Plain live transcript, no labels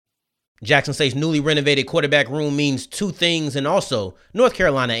Jackson State's newly renovated quarterback room means two things, and also North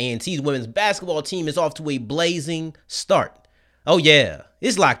Carolina A&T's women's basketball team is off to a blazing start. Oh yeah,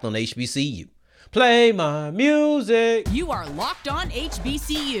 it's Locked on HBCU. Play my music. You are Locked on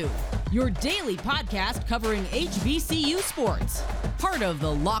HBCU, your daily podcast covering HBCU sports. Part of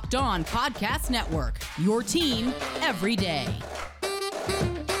the Locked On Podcast Network, your team every day.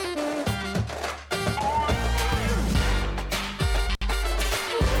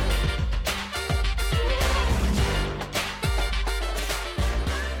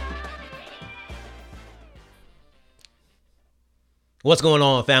 What's going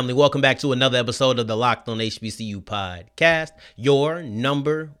on, family? Welcome back to another episode of the Locked on HBCU podcast, your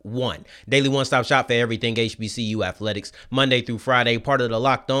number one daily one-stop shop for everything HBCU athletics, Monday through Friday, part of the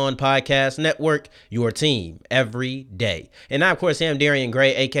Locked on Podcast Network, your team every day. And I, of course, am Darian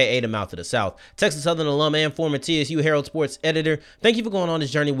Gray, a.k.a. the Mouth of the South, Texas Southern alum and former TSU Herald Sports editor. Thank you for going on this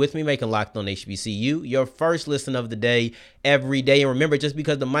journey with me, making Locked on HBCU your first listen of the day every day. And remember, just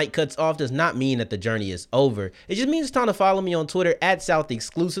because the mic cuts off does not mean that the journey is over. It just means it's time to follow me on Twitter at South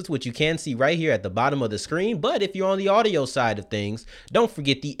Exclusives, which you can see right here at the bottom of the screen. But if you're on the audio side of things, don't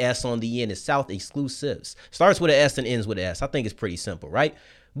forget the S on the end is South Exclusives. Starts with an S and ends with an S. I think it's pretty simple, right?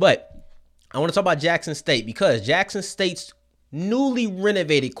 But I want to talk about Jackson State because Jackson State's newly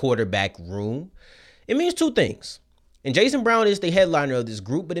renovated quarterback room, it means two things. And Jason Brown is the headliner of this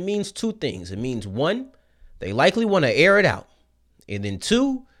group, but it means two things. It means one, they likely want to air it out. And then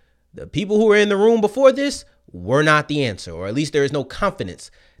two, the people who were in the room before this were not the answer, or at least there is no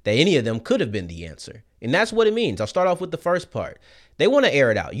confidence that any of them could have been the answer. And that's what it means. I'll start off with the first part. They want to air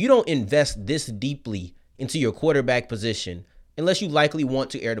it out. You don't invest this deeply into your quarterback position unless you likely want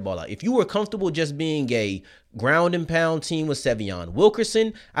to air the ball out. If you were comfortable just being a ground and pound team with Sevion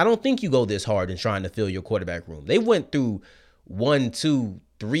Wilkerson, I don't think you go this hard in trying to fill your quarterback room. They went through 1, 2,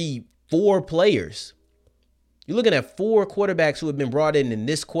 3, 4 players. You're looking at 4 quarterbacks who have been brought in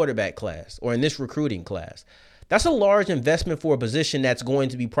this quarterback class or in this recruiting class. That's a large investment for a position that's going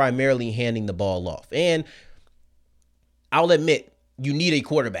to be primarily handing the ball off. And I'll admit, you need a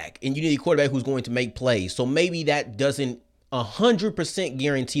quarterback, and you need a quarterback who's going to make plays. So maybe that doesn't 100%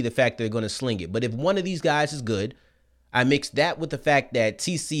 guarantee the fact they're going to sling it. But if one of these guys is good, I mix that with the fact that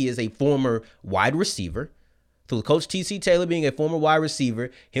TC is a former wide receiver. So Coach T.C. Taylor being a former wide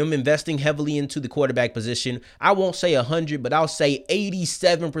receiver, him investing heavily into the quarterback position, I won't say 100, but I'll say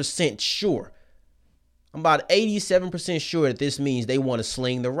 87% sure. I'm about 87% sure that this means they want to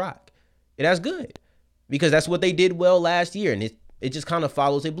sling the rock. And that's good because that's what they did well last year. And it just kind of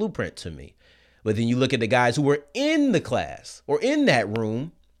follows a blueprint to me. But then you look at the guys who were in the class or in that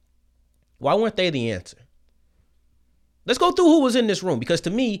room. Why weren't they the answer? Let's go through who was in this room, because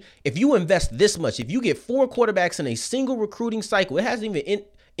to me, if you invest this much, if you get 4 quarterbacks in a single recruiting cycle, it hasn't even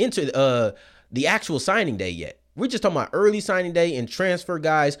entered the actual signing day yet. We're just talking about early signing day and transfer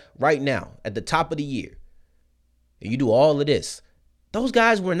guys right now at the top of the year. And you do all of this. Those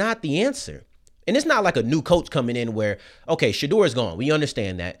guys were not the answer. And it's not like a new coach coming in where, okay, Shedeur is gone. We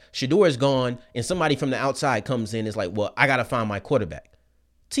understand that. Shedeur is gone, and somebody from the outside comes in and is like, well, I got to find my quarterback.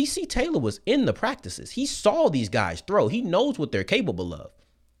 T.C. Taylor was in the practices. He saw these guys throw. He knows what they're capable of.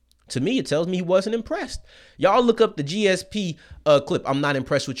 To me, it tells me he wasn't impressed. Y'all look up the GSP clip. I'm not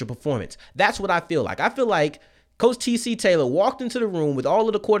impressed with your performance. That's what I feel like. I feel like Coach T.C. Taylor walked into the room with all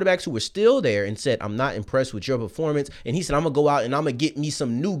of the quarterbacks who were still there and said, I'm not impressed with your performance. And he said, I'm going to go out and I'm going to get me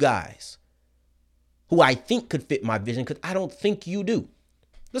some new guys who I think could fit my vision, because I don't think you do.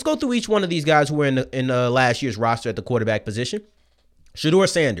 Let's go through each one of these guys who were in last year's roster at the quarterback position. Shedeur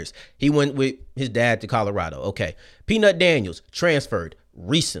Sanders, he went with his dad to Colorado. Okay. Peanut Daniels, transferred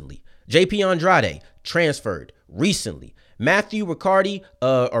recently. JP Andrade, transferred recently. Matthew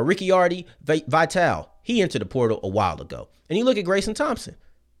Ricciardi, Vital, he entered the portal a while ago. And you look at Grayson Thompson.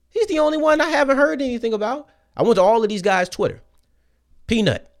 He's the only one I haven't heard anything about. I went to all of these guys' Twitter.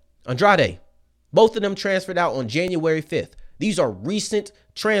 Peanut, Andrade, both of them transferred out on January 5th. These are recent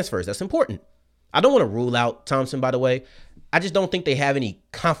transfers. That's important. I don't want to rule out Thompson, by the way. I just don't think they have any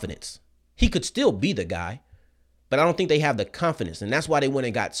confidence. He could still be the guy, but I don't think they have the confidence. And that's why they went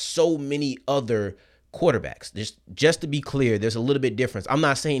and got so many other quarterbacks. Just to be clear, there's a little bit difference. I'm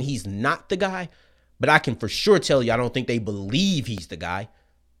not saying he's not the guy, but I can for sure tell you I don't think they believe he's the guy,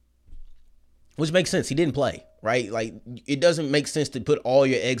 which makes sense. He didn't play, right? Like, it doesn't make sense to put all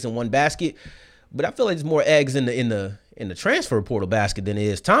your eggs in one basket, but I feel like there's more eggs in the transfer portal basket than it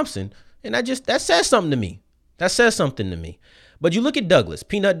is Thompson. And that says something to me. That says something to me. But you look at Douglas,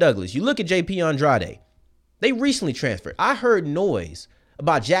 Peanut Douglas. You look at JP Andrade. They recently transferred. I heard noise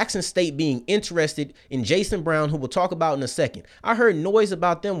about Jackson State being interested in Jason Brown, who we'll talk about in a second. I heard noise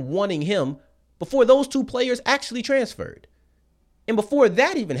about them wanting him before those two players actually transferred. And before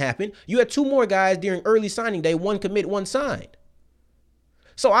that even happened, you had two more guys during early signing day, one commit, one signed.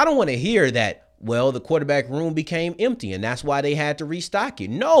 So I don't want to hear that, well, the quarterback room became empty and that's why they had to restock it.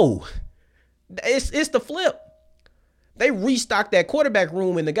 No, it's the flip. They restocked that quarterback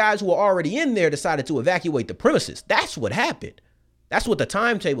room and the guys who were already in there decided to evacuate the premises. That's what happened. That's what the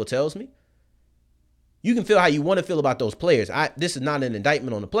timetable tells me. You can feel how you want to feel about those players. This is not an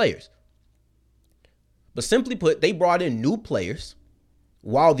indictment on the players. But simply put, they brought in new players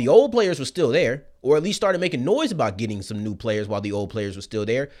while the old players were still there, or at least started making noise about getting some new players while the old players were still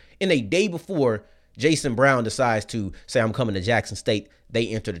there. And a day before Jason Brown decides to say, I'm coming to Jackson State, they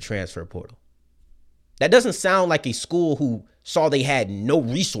enter the transfer portal. That doesn't sound like a school who saw they had no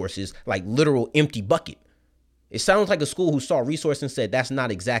resources, like literal empty bucket. It sounds like a school who saw resources and said, that's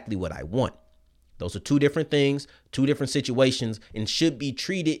not exactly what I want. Those are two different things, two different situations, and should be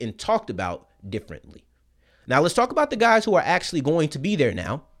treated and talked about differently. Now, let's talk about the guys who are actually going to be there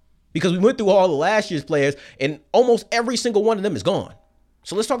now, because we went through all the last year's players and almost every single one of them is gone.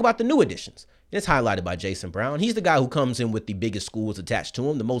 So let's talk about the new additions. It's highlighted by Jason Brown. He's the guy who comes in with the biggest schools attached to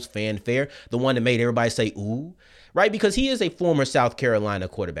him, the most fanfare, the one that made everybody say, ooh, right? Because he is a former South Carolina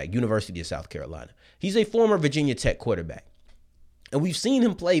quarterback, University of South Carolina. He's a former Virginia Tech quarterback. And we've seen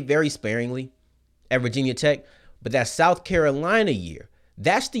him play very sparingly at Virginia Tech, but that South Carolina year,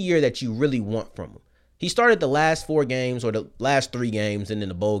 that's the year that you really want from him. He started the last 4 games or the last 3 games, and then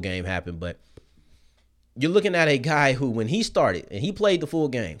the bowl game happened. But you're looking at a guy who, when he started and he played the full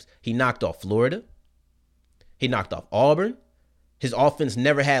games, he knocked off Florida. He knocked off Auburn. His offense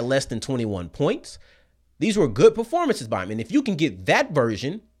never had less than 21 points. These were good performances by him. And if you can get that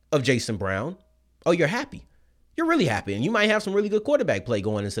version of Jason Brown, oh, you're happy. You're really happy. And you might have some really good quarterback play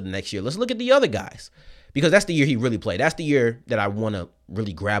going into the next year. Let's look at the other guys, because that's the year he really played. That's the year that I want to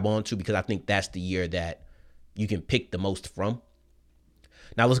really grab onto, because I think that's the year that you can pick the most from.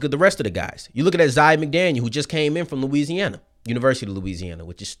 Now let's look at the rest of the guys. You look at that Zy McDaniel, who just came in from Louisiana, University of Louisiana,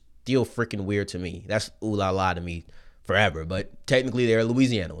 which is still freaking weird to me. That's ooh la la to me forever. But technically they're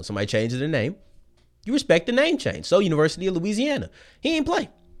Louisiana. When somebody changes their name, you respect the name change. So University of Louisiana, he ain't play.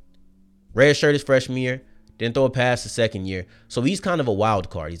 Red shirt his freshman year. Didn't throw a pass the second year. So he's kind of a wild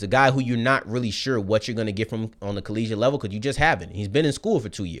card. He's a guy who you're not really sure what you're going to get from on the collegiate level, because you just haven't. He's been in school for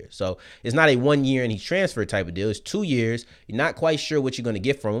 2 years. So it's not a 1 year and he's transferred type of deal. It's 2 years. You're not quite sure what you're going to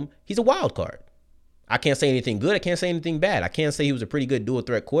get from him. He's a wild card. I can't say anything good. I can't say anything bad. I can't say he was a pretty good dual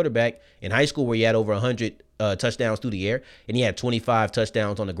threat quarterback in high school, where he had over 100 touchdowns through the air and he had 25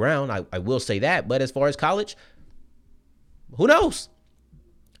 touchdowns on the ground. I will say that. But as far as college, who knows?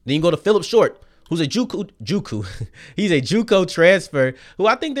 Then you go to Phillip Short, who's a JUCO. He's a JUCO transfer who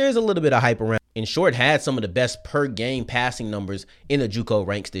I think there's a little bit of hype around. And Short had some of the best per game passing numbers in the JUCO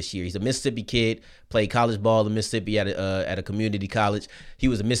ranks this year. He's a Mississippi kid, played college ball in Mississippi at a community college. He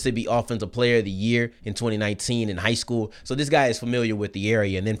was a Mississippi Offensive Player of the Year in 2019 in high school. So this guy is familiar with the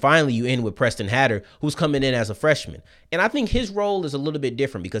area. And then finally you end with Preston Hatter, who's coming in as a freshman. And I think his role is a little bit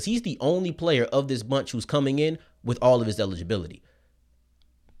different, because he's the only player of this bunch who's coming in with all of his eligibility.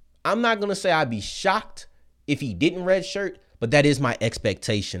 I'm not going to say I'd be shocked if he didn't redshirt, but that is my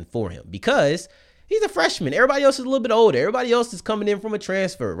expectation for him, because he's a freshman. Everybody else is a little bit older. Everybody else is coming in from a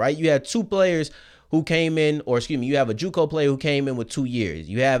transfer, right? You have 2 players who came in, or excuse me, you have a JUCO player who came in with 2 years.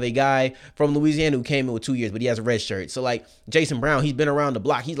 You have a guy from Louisiana who came in with 2 years, but he has a red shirt. So like Jason Brown, he's been around the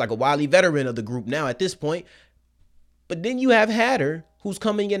block. He's like a wily veteran of the group now at this point. But then you have Hatter, who's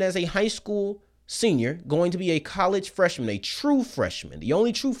coming in as a high school senior, going to be a college freshman, a true freshman, the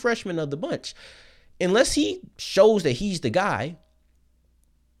only true freshman of the bunch. Unless he shows that he's the guy,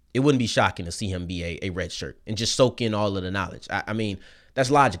 it wouldn't be shocking to see him be a red shirt and just soak in all of the knowledge. I mean, that's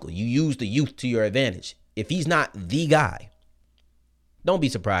logical. You use the youth to your advantage. If he's not the guy, don't be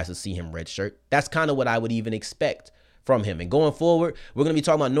surprised to see him red shirt. That's kind of what I would even expect from him. And going forward, we're going to be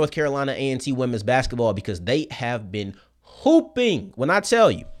talking about North Carolina A&T women's basketball, because they have been hooping. When I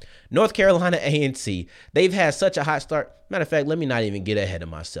tell you, North Carolina A&T, they've had such a hot start. Matter of fact, let me not even get ahead of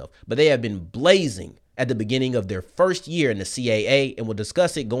myself. But they have been blazing at the beginning of their first year in the CAA, and we'll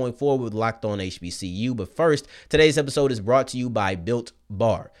discuss it going forward with Locked On HBCU. But first, today's episode is brought to you by Built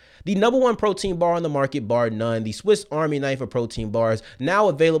Bar, the #1 protein bar on the market, bar none. The Swiss Army knife of protein bars, now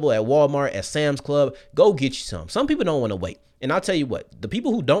available at Walmart, at Sam's Club. Go get you some. Some people don't want to wait. And I'll tell you what, the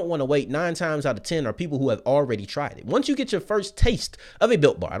people who don't want to wait 9 times out of 10 are people who have already tried it. Once you get your first taste of a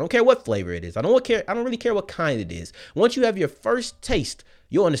Built Bar, I don't care what flavor it is. I don't really care what kind it is. Once you have your first taste,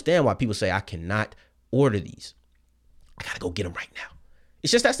 you'll understand why people say, I cannot order these. I got to go get them right now.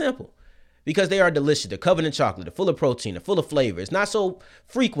 It's just that simple. Because they are delicious. They're covered in chocolate. They're full of protein. They're full of flavor. It's not so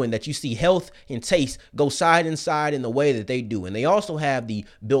frequent that you see health and taste go side and side in the way that they do. And they also have the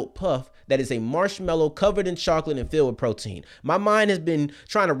Built Puff that is a marshmallow covered in chocolate and filled with protein. My mind has been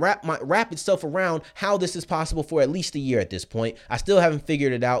trying to wrap itself around how this is possible for at least a year at this point. I still haven't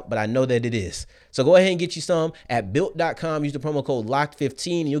figured it out, but I know that it is. So go ahead and get you some at Built.com. Use the promo code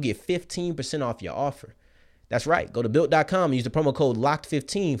LOCKED15 and you'll get 15% off your offer. That's right. Go to Built.com and use the promo code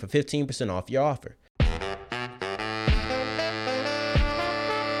LOCKED15 for 15% off your offer.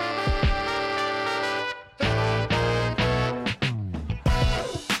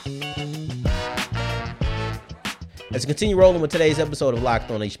 As we continue rolling with today's episode of Locked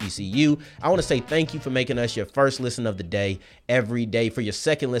On HBCU, I want to say thank you for making us your first listen of the day every day. For your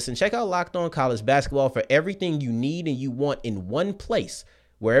second listen, check out Locked On College Basketball for everything you need and you want in one place.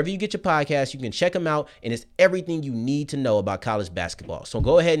 Wherever you get your podcast, you can check them out, and it's everything you need to know about college basketball. So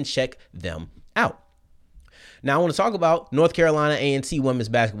go ahead and check them out. Now, I want to talk about North Carolina A&T women's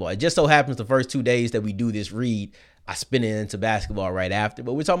basketball. It just so happens the first 2 days that we do this read, I spin it into basketball right after.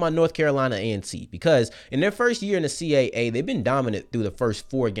 But we're talking about North Carolina A&T because in their first year in the CAA, they've been dominant through the first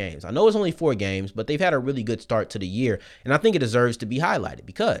 4 games. I know it's only 4 games, but they've had a really good start to the year, and I think it deserves to be highlighted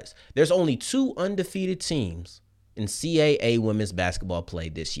because there's only 2 undefeated teams in CAA women's basketball play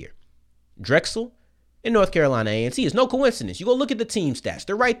this year. Drexel and North Carolina A&T. It's no coincidence. You go look at the team stats.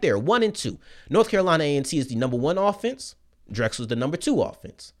 They're right there, 1 and 2. North Carolina A&T is the number 1 offense. Drexel's the number 2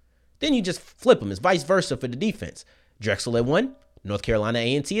 offense. Then you just flip them. It's vice versa for the defense. Drexel at 1, North Carolina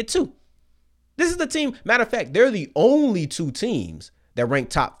A&T at 2. This is the team. Matter of fact, they're the only 2 teams that rank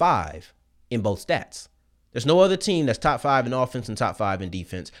top 5 in both stats. There's no other team that's top 5 in offense and top 5 in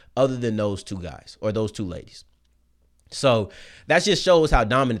defense other than those 2 guys or those 2 ladies. So that just shows how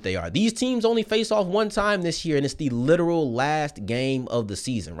dominant they are. These teams only face off 1 time this year, and it's the literal last game of the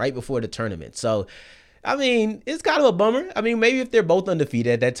season, right before the tournament. So, I mean, it's kind of a bummer. I mean, maybe if they're both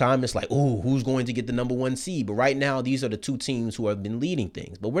undefeated at that time, it's like, ooh, who's going to get the number 1 seed? But right now, these are the 2 teams who have been leading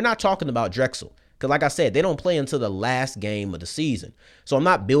things. But we're not talking about Drexel because, like I said, they don't play until the last game of the season. So I'm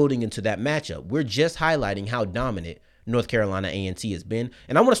not building into that matchup. We're just highlighting how dominant North Carolina A&T has been.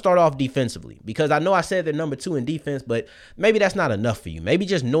 And I want to start off defensively because I know I said they're number 2 in defense, but maybe that's not enough for you. Maybe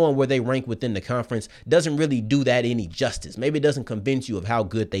just knowing where they rank within the conference doesn't really do that any justice. Maybe it doesn't convince you of how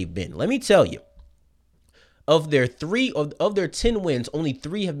good they've been. Let me tell you, of their 10 wins, only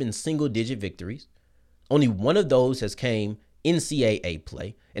 3 have been single-digit victories. Only 1 of those has came in CAA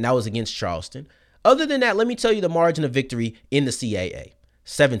play, and that was against Charleston. Other than that, let me tell you the margin of victory in the CAA.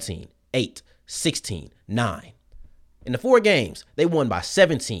 17, 8, 16, 9. In the 4 games, they won by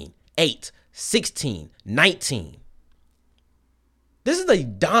 17, 8, 16, 19. This is a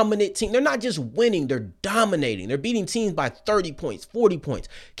dominant team. They're not just winning, they're dominating. They're beating teams by 30 points, 40 points,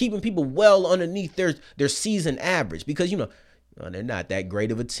 keeping people well underneath their season average because, they're not that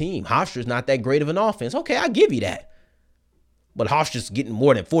great of a team. Hofstra's not that great of an offense. Okay, I'll give you that. But Hofstra's getting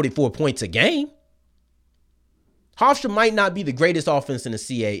more than 44 points a game. Hofstra might not be the greatest offense in the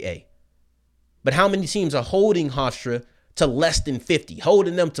CAA. But how many teams are holding Hofstra to less than 50,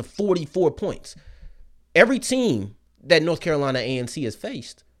 holding them to 44 points? Every team that North Carolina A&T has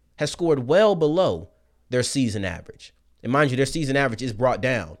faced has scored well below their season average. And mind you, their season average is brought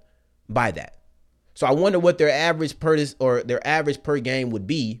down by that. So I wonder what their average per game would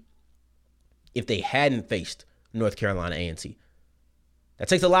be if they hadn't faced North Carolina A&T. That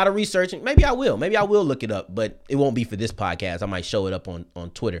takes a lot of research, and maybe I will look it up, but it won't be for this podcast. I might show it up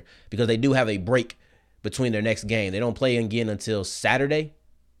on Twitter because they do have a break between their next game. They don't play again until Saturday.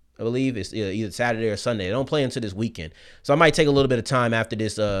 I believe it's either Saturday or Sunday. They don't play until this weekend. So I might take a little bit of time after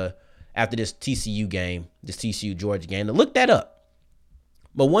this TCU game, this TCU Georgia game, to look that up.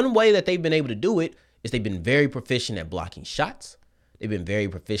 But one way that they've been able to do it is they've been very proficient at blocking shots. They've been very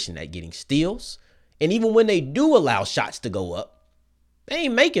proficient at getting steals. And even when they do allow shots to go up, they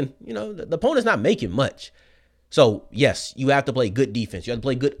ain't making, the opponent's not making much. So, yes, you have to play good defense. You have to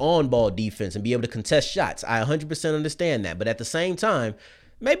play good on-ball defense and be able to contest shots. I 100% understand that. But at the same time,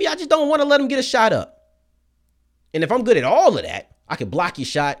 maybe I just don't want to let them get a shot up. And if I'm good at all of that, I can block your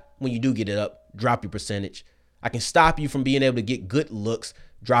shot when you do get it up, drop your percentage. I can stop you from being able to get good looks,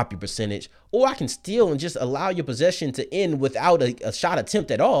 drop your percentage. Or I can steal and just allow your possession to end without a shot attempt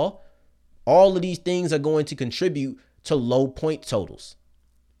at all. All of these things are going to contribute to low point totals.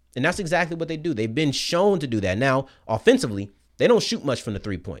 And that's exactly what they do. They've been shown to do that. Now, offensively, they don't shoot much from the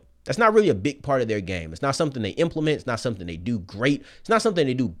 3-point. That's not really a big part of their game. It's not something they implement. It's not something they do great. It's not something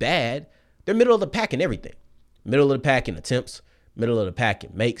they do bad. They're middle of the pack in everything. Middle of the pack in attempts, middle of the pack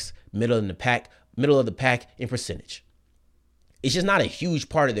in makes, middle of the pack in percentage. It's just not a huge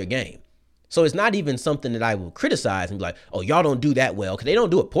part of their game. So it's not even something that I will criticize and be like, oh, y'all don't do that well, because they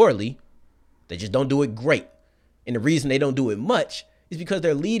don't do it poorly. They just don't do it great. And the reason they don't do it much is because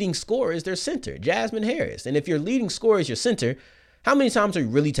their leading scorer is their center, Jazmin Harris. And if your leading scorer is your center, how many times are you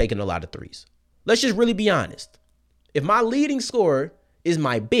really taking a lot of threes? Let's just really be honest. If my leading scorer is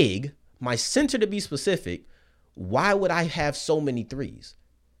my big, my center to be specific, why would I have so many threes?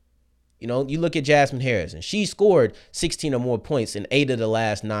 You know, you look at Jazmin Harris, and she scored 16 or more points in 8 of the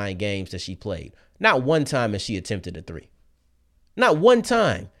last 9 games that she played. Not one time has she attempted a three. Not one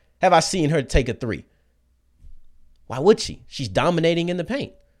time have I seen her take a three. Why would she? She's dominating in the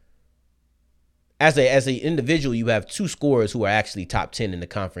paint. As an individual, you have 2 scorers who are actually top 10 in the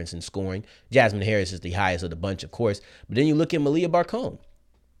conference in scoring. Jazmin Harris is the highest of the bunch, of course. But then you look at Malia Barcone.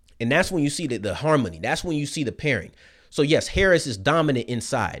 And that's when you see the harmony. That's when you see the pairing. So, yes, Harris is dominant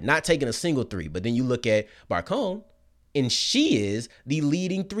inside, not taking a single three. But then you look at Barcone, and she is the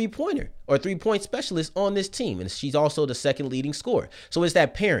leading three-pointer or three-point specialist on this team. And she's also the second leading scorer. So it's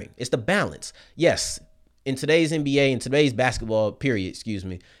that pairing. It's the balance. Yes, in today's NBA, in today's basketball period,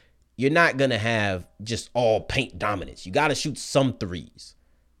 you're not going to have just all paint dominance. You got to shoot some threes.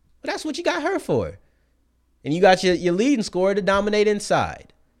 But that's what you got her for. And you got your leading scorer to dominate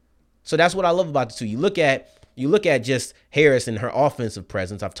inside. So that's what I love about the two. You look at just Harris and her offensive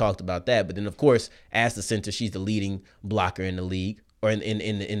presence. I've talked about that. But then, of course, as the center, she's the leading blocker in the league or in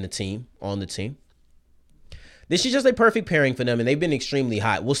the team, on the team. This is just a perfect pairing for them, and they've been extremely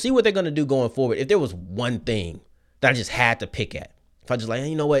hot. We'll see what they're going to do going forward. If there was one thing that I just had to pick at, if I just like,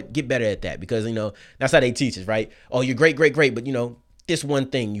 you know what, get better at that, because, that's how they teach us, right? Oh, you're great, but, this one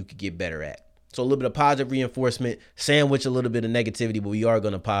thing you could get better at. So a little bit of positive reinforcement, sandwich a little bit of negativity, but we are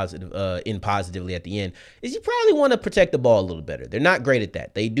going to end positively at the end, is you probably want to protect the ball a little better. They're not great at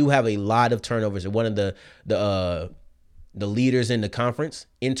that. They do have a lot of turnovers. They're one of the leaders in the conference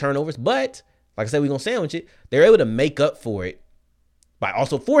in turnovers, but like I said, we're going to sandwich it. They're able to make up for it by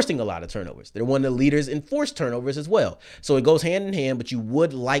also forcing a lot of turnovers. They're one of the leaders in forced turnovers as well. So it goes hand in hand, but you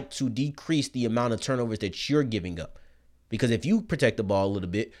would like to decrease the amount of turnovers that you're giving up. Because if you protect the ball a little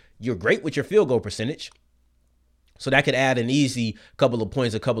bit, you're great with your field goal percentage. So that could add an easy couple of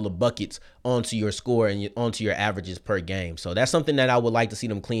points, a couple of buckets onto your score and onto your averages per game. So that's something that I would like to see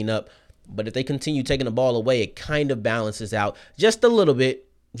them clean up. But if they continue taking the ball away, it kind of balances out just a little bit,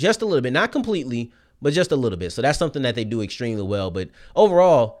 not completely, but just a little bit. So that's something that they do extremely well. But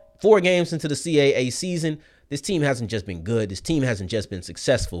overall, 4 games into the CAA season, this team hasn't just been good. This team hasn't just been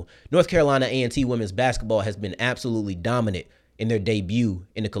successful. North Carolina A&T women's basketball has been absolutely dominant in their debut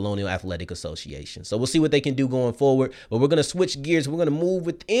in the Colonial Athletic Association. So we'll see what they can do going forward. But we're going to switch gears. We're going to move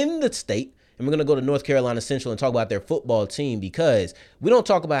within the state, and we're going to go to North Carolina Central and talk about their football team, because we don't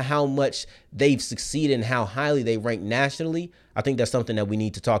talk about how much they've succeeded and how highly they rank nationally. I think that's something that we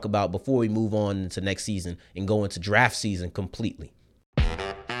need to talk about before we move on into next season and go into draft season completely.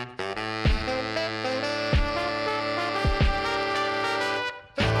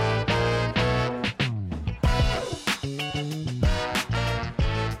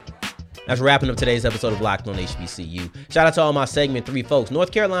 That's wrapping up today's episode of Locked on HBCU. Shout out to all my segment 3 folks.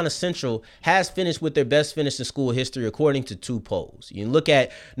 North Carolina Central has finished with their best finish in school history according to 2 polls. You can look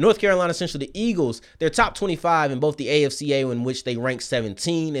at North Carolina Central, the Eagles, they're top 25 in both the AFCA, in which they rank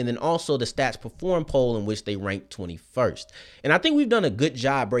 17, and then also the Stats Perform poll, in which they rank 21st. And I think we've done a good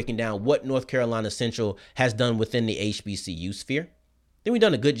job breaking down what North Carolina Central has done within the HBCU sphere. I think we've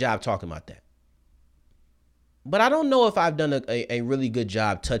done a good job talking about that. But I don't know if I've done a really good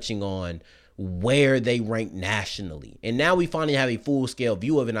job touching on where they rank nationally. And now we finally have a full-scale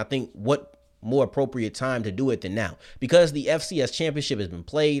view of it, and I think what more appropriate time to do it than now. Because the FCS championship has been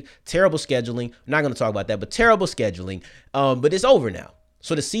played, terrible scheduling. I'm not going to talk about that, but terrible scheduling. But it's over now.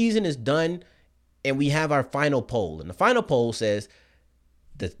 So the season is done, and we have our final poll. And the final poll says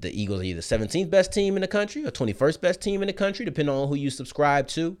that the Eagles are either 17th best team in the country or 21st best team in the country, depending on who you subscribe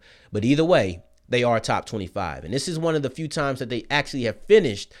to. But either way, they are top 25. And this is one of the few times that they actually have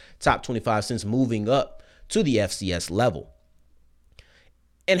finished top 25 since moving up to the FCS level.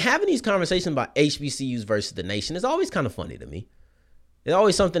 And having these conversations about HBCUs versus the nation is always kind of funny to me. It's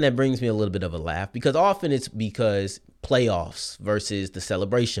always something that brings me a little bit of a laugh, because often it's because playoffs versus the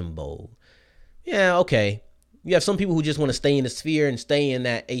Celebration Bowl. Yeah, okay. You have some people who just want to stay in the sphere and stay in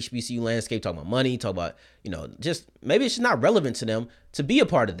that HBCU landscape, talk about money, talk about, just maybe it's just not relevant to them to be a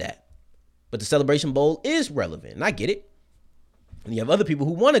part of that. But the Celebration Bowl is relevant, and I get it. And you have other people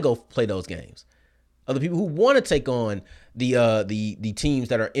who want to go play those games. Other people who want to take on the teams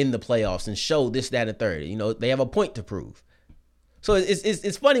that are in the playoffs and show this, that, and third. They have a point to prove. So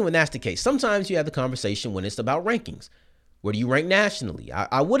it's funny when that's the case. Sometimes you have the conversation when it's about rankings. Where do you rank nationally?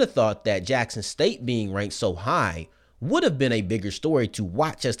 I would have thought that Jackson State being ranked so high would have been a bigger story to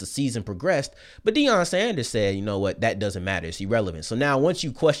watch as the season progressed. But Deion Sanders said, you know what, that doesn't matter. It's irrelevant. So now once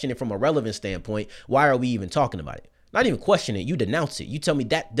you question it from a relevant standpoint, why are we even talking about it? Not even question it. You denounce it. You tell me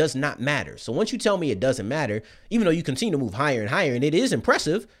that does not matter. So once you tell me it doesn't matter, even though you continue to move higher and higher, and it is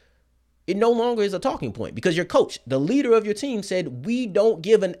impressive, it no longer is a talking point because your coach, the leader of your team, said, we don't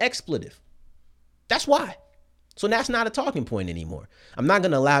give an expletive. That's why. So that's not a talking point anymore. I'm not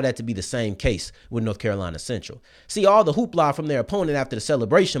going to allow that to be the same case with North Carolina Central. See, all the hoopla from their opponent after the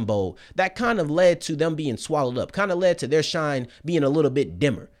Celebration Bowl, that kind of led to them being swallowed up, kind of led to their shine being a little bit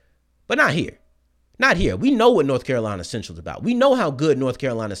dimmer. But not here. Not here. We know what North Carolina Central is about. We know how good North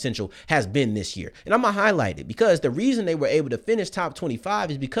Carolina Central has been this year. And I'm going to highlight it because the reason they were able to finish top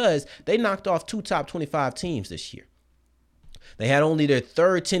 25 is because they knocked off 2 top 25 teams this year. They had only their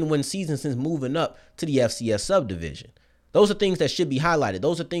third 10-win season since moving up to the FCS subdivision. Those are things that should be highlighted.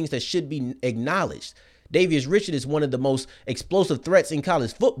 Those are things that should be acknowledged. Davius Richard is one of the most explosive threats in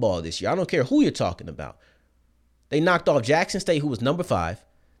college football this year. I don't care who you're talking about. They knocked off Jackson State, who was number 5.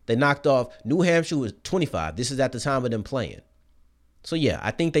 They knocked off New Hampshire, who was 25. This is at the time of them playing. So, yeah,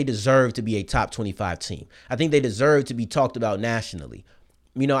 I think they deserve to be a top 25 team. I think they deserve to be talked about nationally.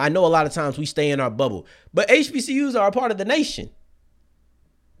 You know, I know a lot of times we stay in our bubble, but HBCUs are a part of the nation.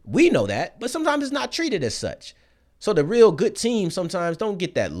 We know that, but sometimes it's not treated as such. So the real good teams sometimes don't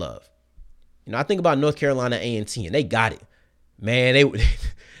get that love. You know, I think about North Carolina A&T, and they got it. Man,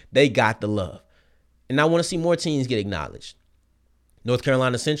 they got the love. And I want to see more teams get acknowledged. North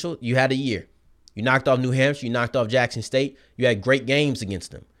Carolina Central, you had a year. You knocked off New Hampshire. You knocked off Jackson State. You had great games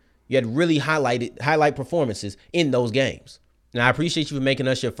against them. You had really highlight performances in those games. Now, I appreciate you for making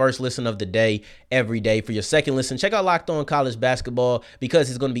us your first listen of the day every day. For your second listen, check out Locked On College Basketball because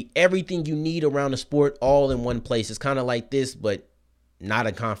it's going to be everything you need around the sport all in one place. It's kind of like this, but not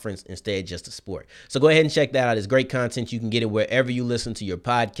a conference, instead just a sport. So go ahead and check that out. It's great content. You can get it wherever you listen to your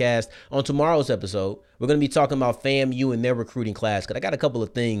podcast. On tomorrow's episode, we're going to be talking about FAMU and their recruiting class because I got a couple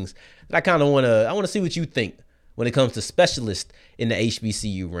of things that I kind of want to see what you think when it comes to specialists in the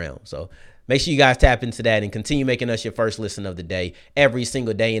HBCU realm. So make sure you guys tap into that and continue making us your first listen of the day every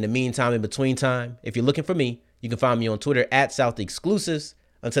single day. In the meantime, in between time, if you're looking for me, you can find me on Twitter at South Exclusives.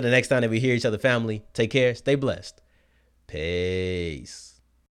 Until the next time that we hear each other, family, take care, stay blessed. Peace.